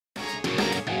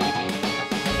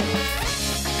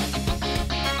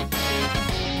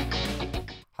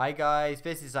Hi guys,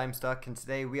 this is I'm Stuck, and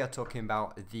today we are talking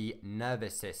about the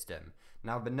nervous system.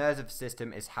 Now the nervous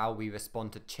system is how we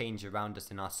respond to change around us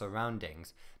in our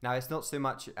surroundings. Now it's not so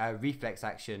much a reflex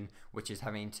action, which is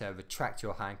having to retract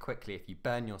your hand quickly if you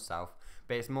burn yourself,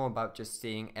 but it's more about just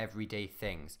seeing everyday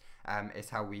things. It's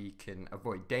how we can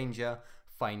avoid danger,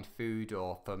 find food,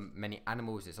 or for many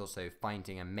animals it's also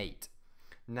finding a mate.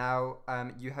 Now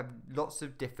you have lots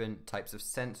of different types of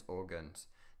sense organs.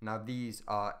 Now these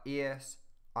are ears,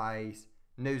 eyes,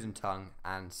 nose and tongue,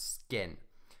 and skin.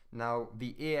 Now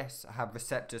the ears have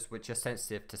receptors which are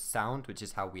sensitive to sound, which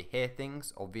is how we hear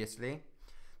things, obviously.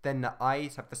 Then the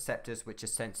eyes have receptors which are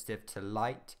sensitive to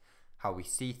light, how we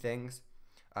see things.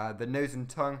 The nose and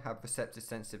tongue have receptors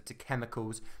sensitive to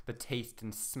chemicals, for taste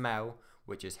and smell,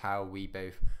 which is how we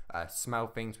both smell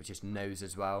things, which is nose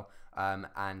as well,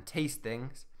 and taste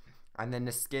things. And then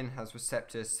the skin has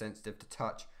receptors sensitive to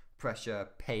touch, pressure,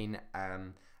 pain,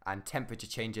 and temperature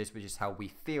changes, which is how we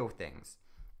feel things.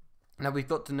 Now we've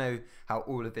got to know how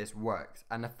all of this works,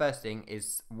 and the first thing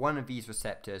is one of these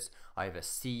receptors either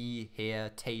see, hear,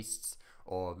 tastes,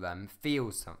 or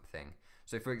feels something.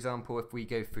 So for example, if we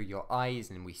go through your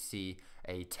eyes and we see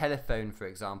a telephone, for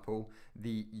example,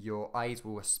 your eyes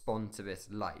will respond to this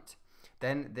light.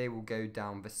 Then they will go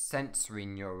down the sensory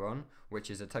neuron, which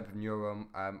is a type of neuron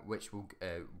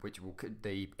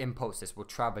the impulses will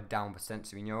travel down the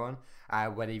sensory neuron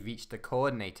where they reach the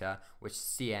coordinator, which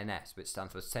is CNS, which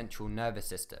stands for central nervous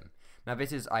system. Now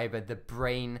this is either the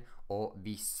brain or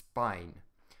the spine.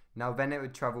 Now then it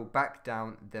would travel back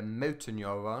down the motor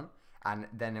neuron, and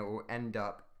then it will end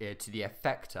up to the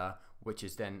effector, which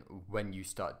is then when you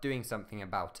start doing something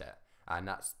about it, and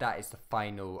that is the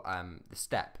final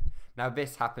step. Now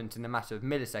this happens in a matter of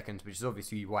milliseconds, which is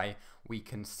obviously why we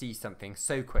can see something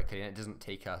so quickly, and it doesn't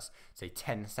take us, say,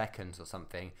 10 seconds or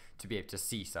something to be able to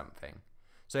see something.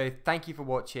 So thank you for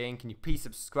watching. Can you please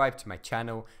subscribe to my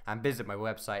channel and visit my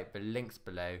website, the links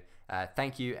below.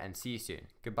 Thank you and see you soon.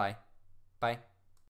 Goodbye. Bye.